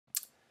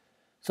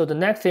So the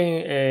next thing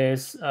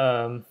is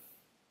a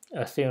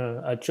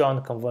theorem, a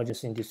joint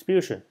convergence in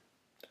distribution.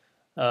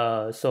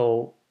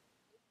 So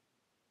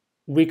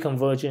weak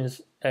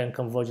convergence and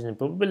convergence in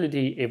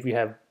probability, if we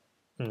have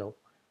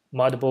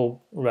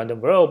multiple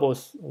random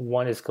variables,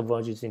 one is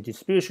convergence in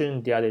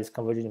distribution, the other is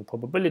convergence in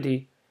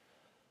probability.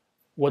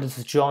 What is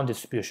the joint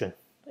distribution?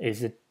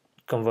 Is it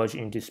converge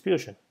in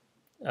distribution?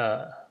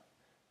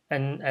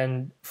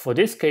 And for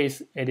this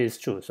case, it is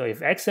true. So if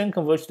xn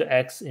converges to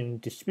x in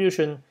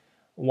distribution,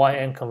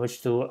 yn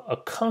converges to a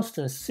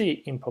constant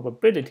c in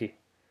probability,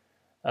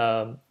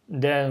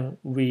 then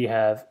we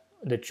have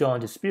the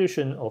joint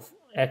distribution of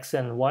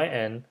xn,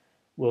 yn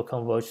will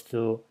converge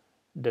to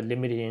the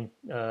limiting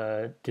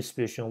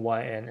distribution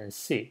yn and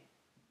c.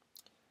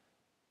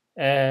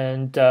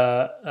 And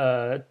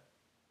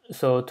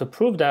so to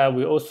prove that,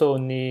 we also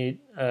need,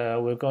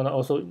 we're going to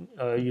also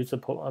use the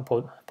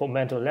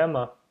Pometo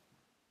lemma.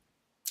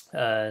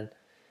 And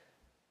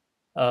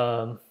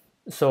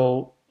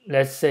so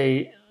let's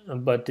say,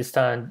 but this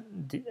time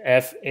the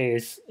f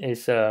is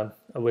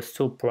with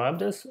two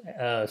parameters.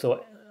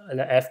 So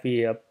let f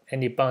be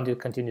any bounded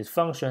continuous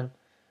function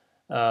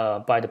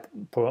by the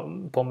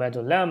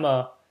Pometo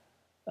lemma.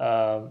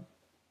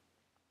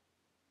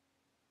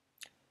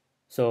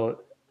 So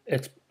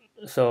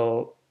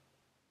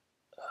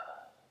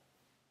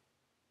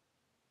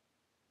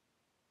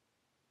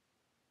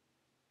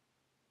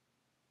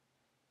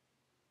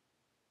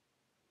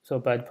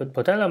by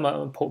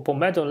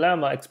Pometo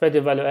lemma,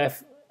 expected value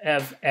f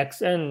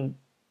xn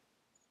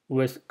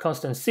with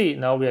constant c.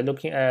 Now we are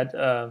looking at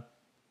a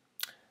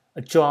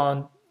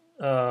joint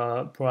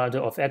parameter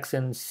of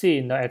xn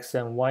c, not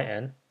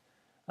xn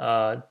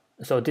yn.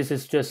 So this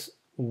is just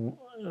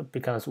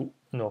becomes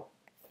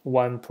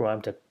one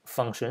parameter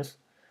functions.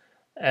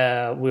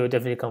 Will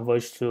definitely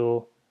converge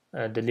to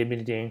the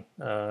limiting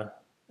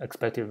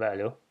expected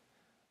value.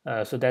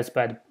 So that's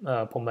by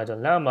the Pometo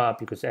lemma,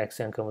 because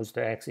xn converges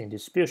to x in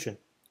distribution.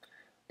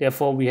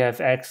 Therefore, we have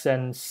x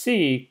and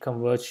c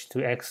converge to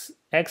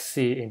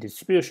xc in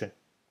distribution.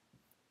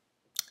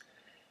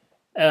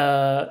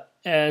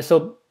 And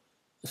so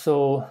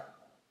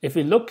if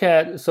we look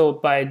at, so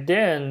by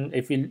then,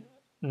 if we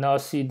now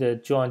see the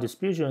joint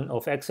distribution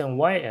of x and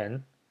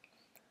yn,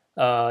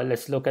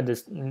 let's look at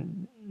this,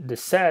 the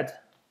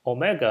set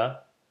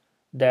omega,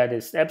 that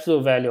is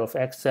absolute value of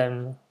x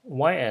and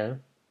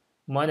yn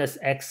minus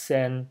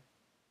xn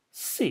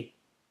c,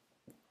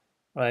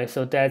 right?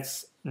 So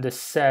that's the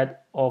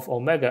set of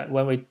omega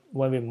when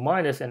we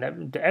minus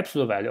the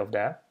absolute value of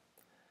that.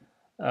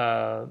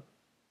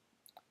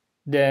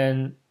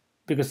 Then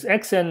because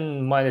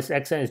xn minus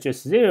xn is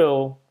just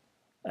 0,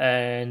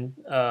 and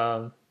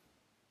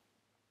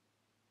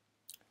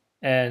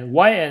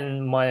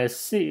yn minus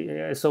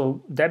c,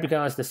 so that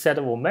becomes the set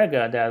of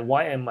omega, that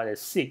yn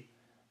minus c.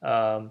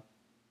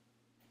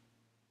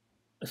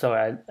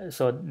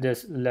 So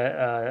this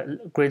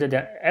greater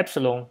than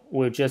epsilon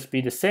will just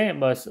be the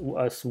same as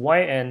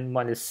yn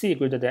minus c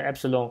greater than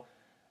epsilon,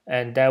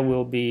 and that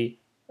will be,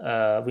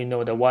 we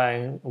know that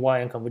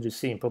yn converges to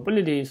c in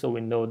probability, so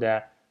we know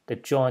that the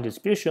joint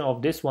distribution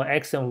of this one,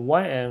 x and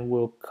yn,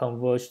 will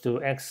converge to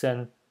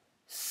xn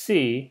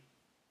c,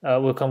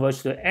 will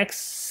converge to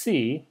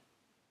xc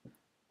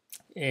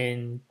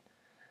in,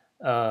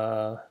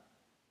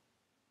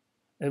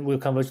 it will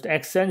converge to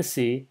xn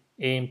c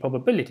in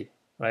probability.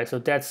 Right, so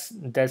that's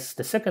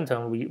the second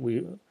term we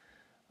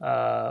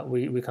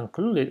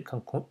concluded,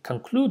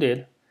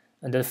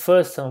 and the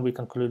first term we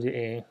concluded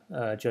in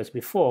just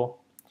before.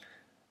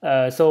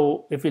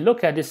 So if we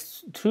look at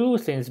these two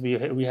things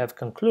we have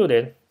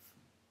concluded,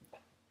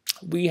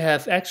 we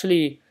have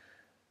actually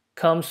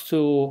comes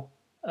to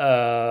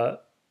that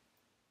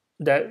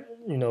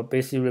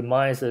basically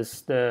reminds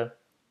us the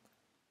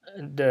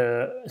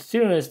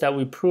theorems that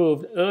we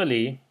proved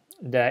early,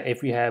 that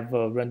if we have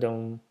a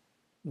random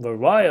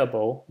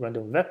variable,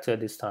 random vector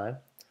this time,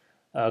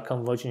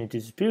 converging in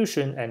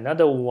distribution,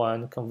 another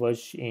one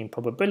converge in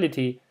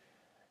probability,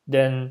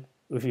 then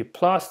if you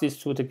plus these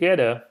two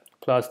together,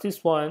 plus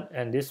this one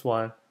and this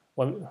one,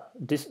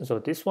 so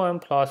this one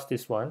plus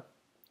this one,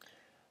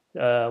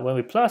 when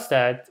we plus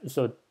that,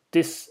 so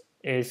this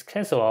is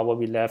cancel out, what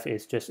we left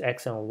is just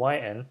x and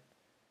yn.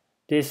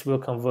 This will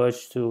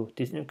converge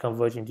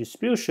in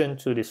distribution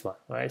to this one,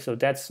 right? So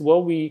that's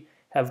what we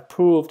have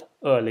proved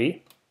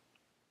early.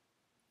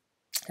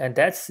 And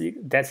that's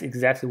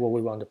exactly what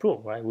we want to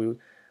prove, right?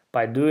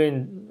 By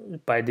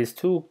these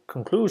two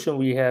conclusions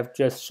we have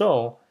just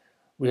shown,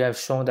 we have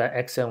shown that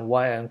x and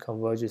yn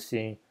converges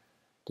in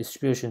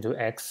distribution to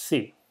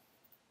xc.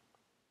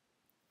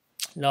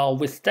 Now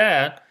with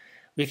that,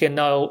 we can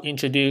now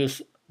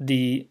introduce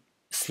the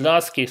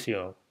Slutsky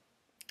theorem.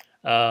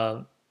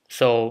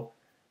 So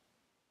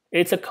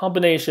it's a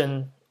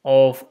combination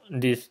of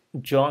this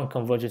joint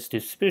convergence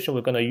distribution.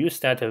 We're going to use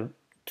that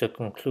to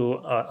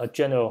conclude a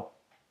general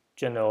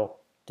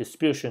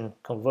distribution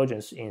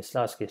convergence in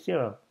Slutsky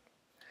theorem.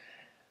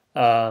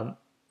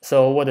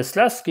 So what the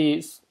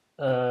Slutsky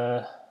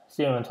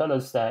theorem tells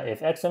us that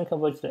if xn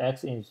converges to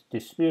x in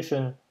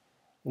distribution,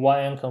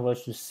 𝑌𝑛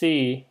converges to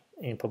C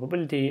in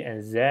probability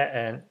and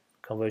𝑍𝑛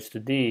converges to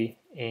D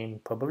in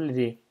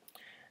probability,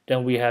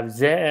 then we have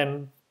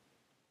𝑍𝑛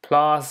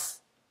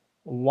plus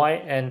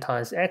𝑌𝑛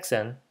times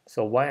𝑋𝑛.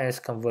 So 𝑌𝑛 is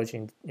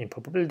converging in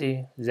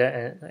probability,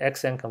 𝑍𝑛,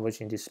 𝑋𝑛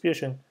converging in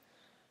distribution.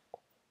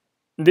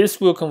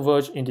 This will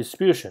converge in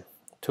distribution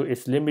to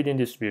its limiting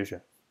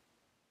distribution.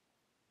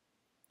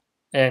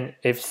 And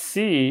if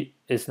C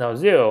is now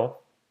 0,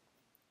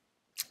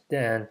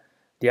 then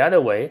the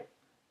other way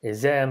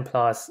is 𝑍𝑛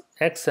plus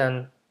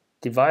𝑋𝑛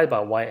divided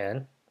by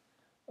𝑌𝑛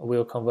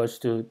will converge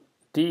to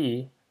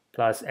D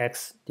plus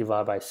X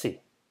divided by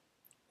C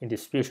in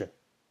distribution.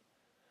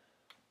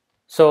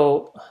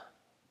 So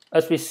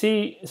as we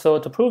see, so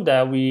to prove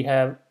that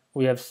we're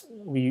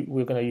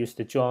going to use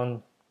the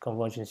John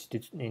convergence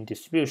in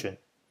distribution.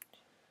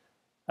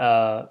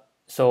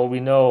 So we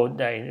know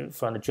that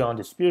from the John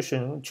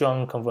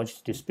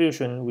convergence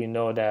distribution, we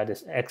know that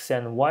this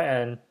Xn,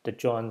 Yn, the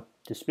John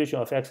distribution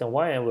of X and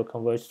Yn will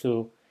converge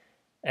to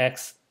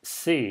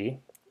Xc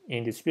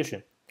in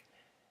distribution,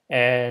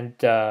 and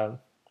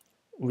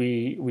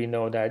we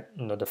know that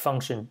the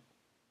function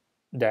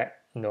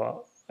that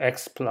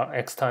x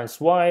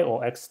times y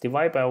or x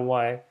divided by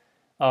y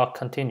are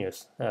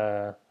continuous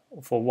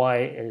for y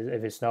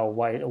if it's now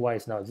y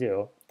is now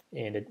 0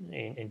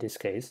 in this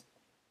case.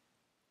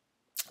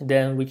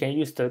 Then we can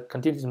use the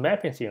continuous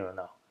mapping theorem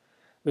now.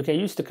 We can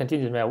use the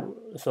continuous map.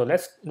 So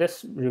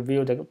let's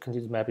review the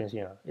continuous mapping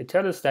theorem. It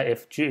tells us that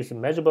if g is a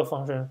measurable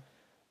function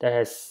that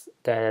has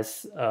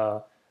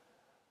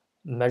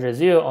measure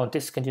 0 on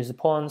discontinuous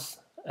points,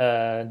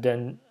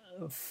 then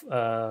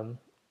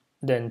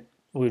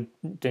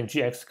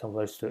gx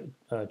converges to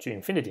g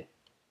infinity,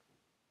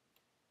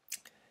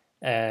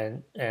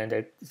 and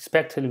the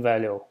expected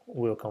value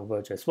will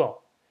converge as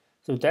well.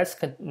 So that's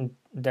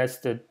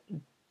the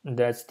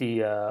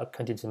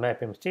continuous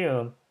mapping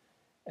theorem,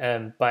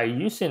 and by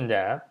using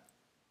that,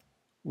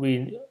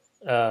 we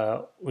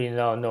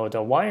now know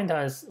that yn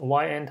times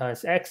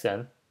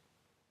xn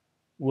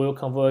will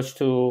converge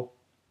to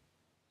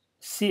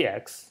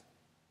cx,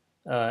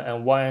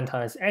 and yn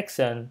times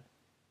xn,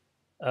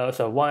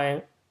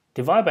 yn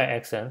divided by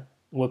xn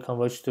will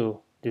converge to,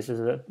 this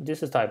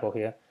is typo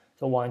here,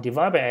 so yn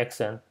divided by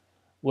xn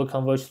will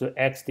converge to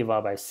x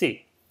divided by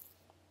c.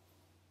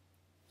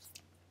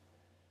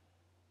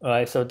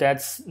 Alright, so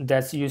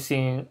that's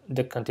using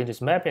the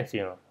continuous mapping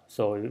theorem.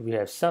 So we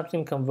have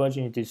something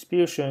converging in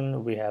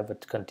distribution, we have a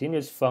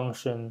continuous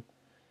function,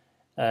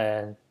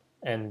 and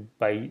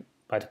by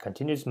the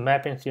continuous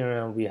mapping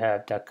theorem, we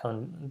have that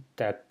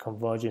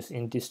convergence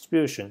in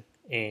distribution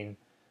in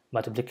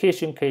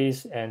multiplication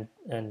case and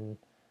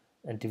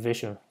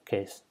division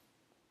case.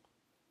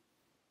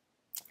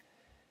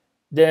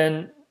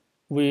 Then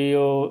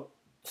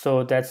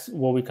so that's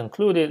what we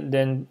concluded.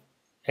 Then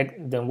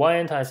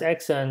yn times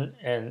xn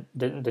and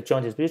the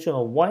joint distribution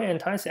of yn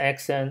times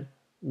xn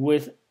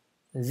with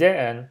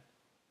Zn,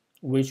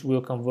 which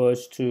will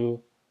converge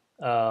to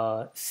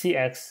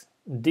cxd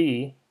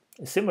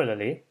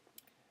similarly,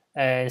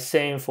 and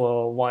same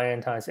for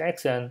yn times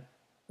xn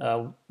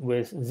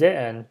with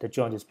Zn, the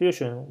joint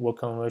distribution will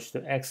converge to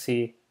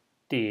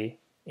xcd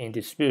in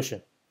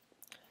distribution.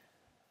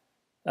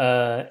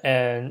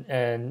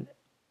 And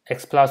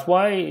x plus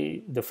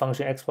y, the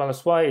function x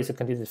plus y is a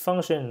continuous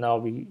function. Now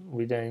we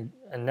then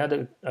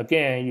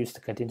again use the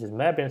continuous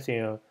mapping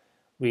theorem.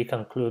 We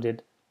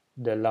concluded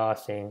the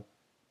last thing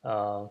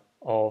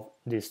of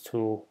these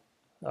two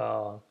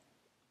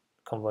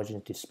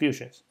convergent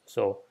distributions.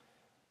 So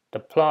the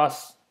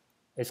plus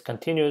is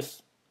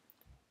continuous,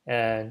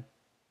 and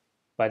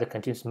by the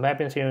continuous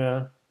mapping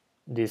theorem,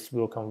 this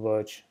will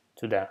converge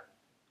to that.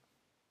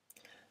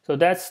 So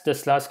that's the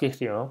Slutsky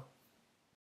theorem.